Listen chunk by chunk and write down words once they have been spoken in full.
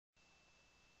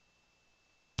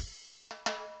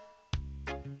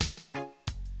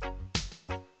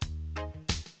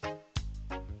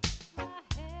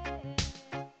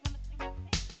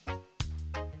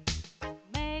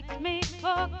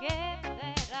forget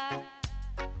that I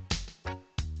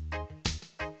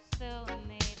still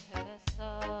need her so.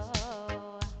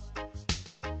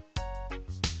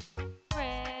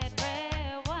 Red,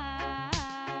 red wine,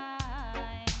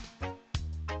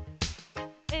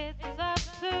 it's up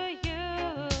to you.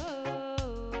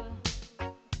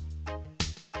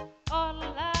 All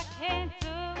I can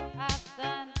do, I've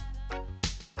done.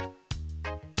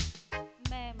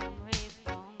 Memories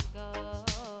won't go.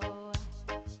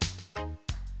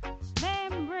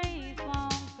 Memories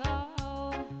won't go.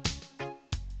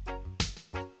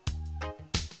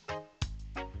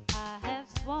 I have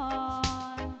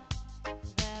sworn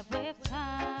that with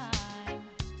time,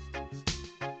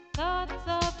 thoughts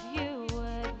of you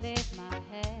would leave my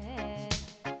head.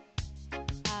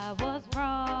 I was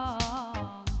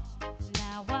wrong,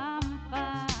 now I'm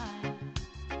fine.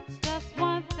 Just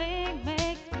one thing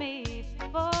makes me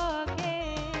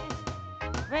forget.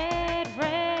 Red,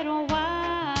 red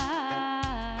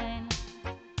wine,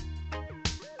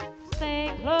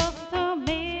 stay close to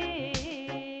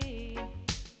me.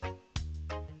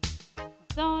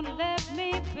 Don't let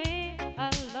me be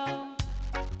alone.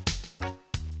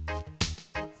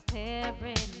 It's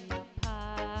tearing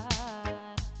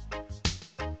apart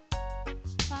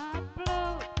my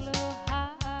blue, blue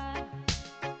heart.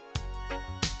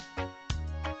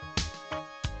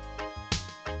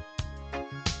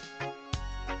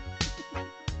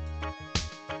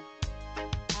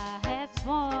 I had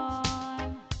sworn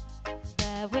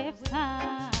that with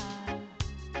time,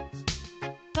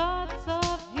 thoughts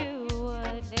of you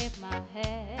would leave my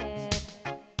head.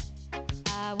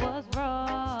 I was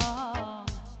wrong,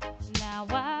 now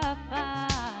I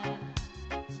find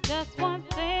just one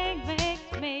thing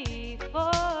makes me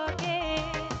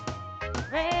forget.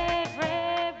 Red,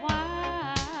 red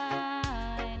wine,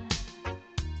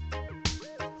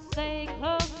 stay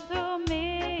close to me.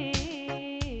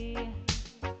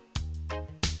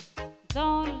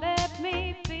 Don't let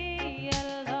me be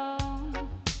alone.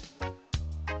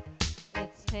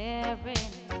 It's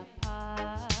tearing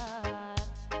apart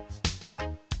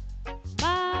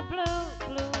my blue,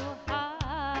 blue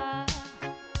heart.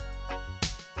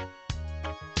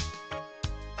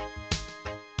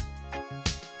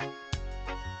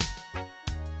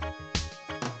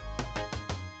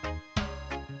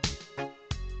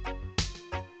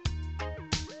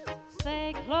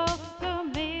 Stay close to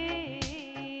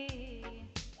me.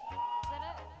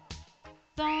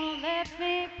 Don't let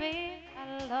me be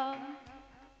alone.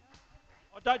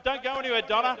 Oh, don't go anywhere,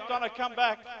 Donna. Donna, come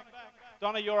back.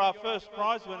 Donna, you're our first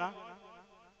prize winner.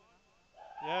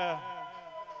 Yeah.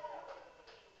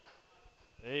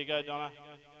 There you go, Donna.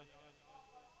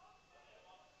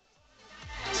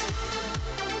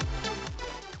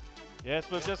 Yes,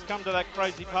 we've just come to that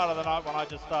crazy part of the night when I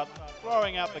just start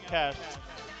throwing out the cash.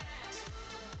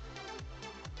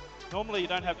 Normally you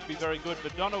don't have to be very good,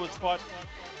 but Donna was quite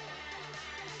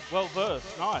well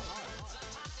versed. Nice.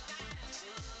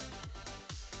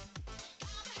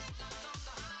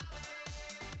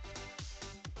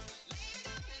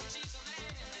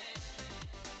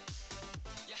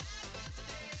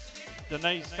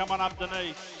 Denise, come on up,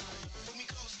 Denise.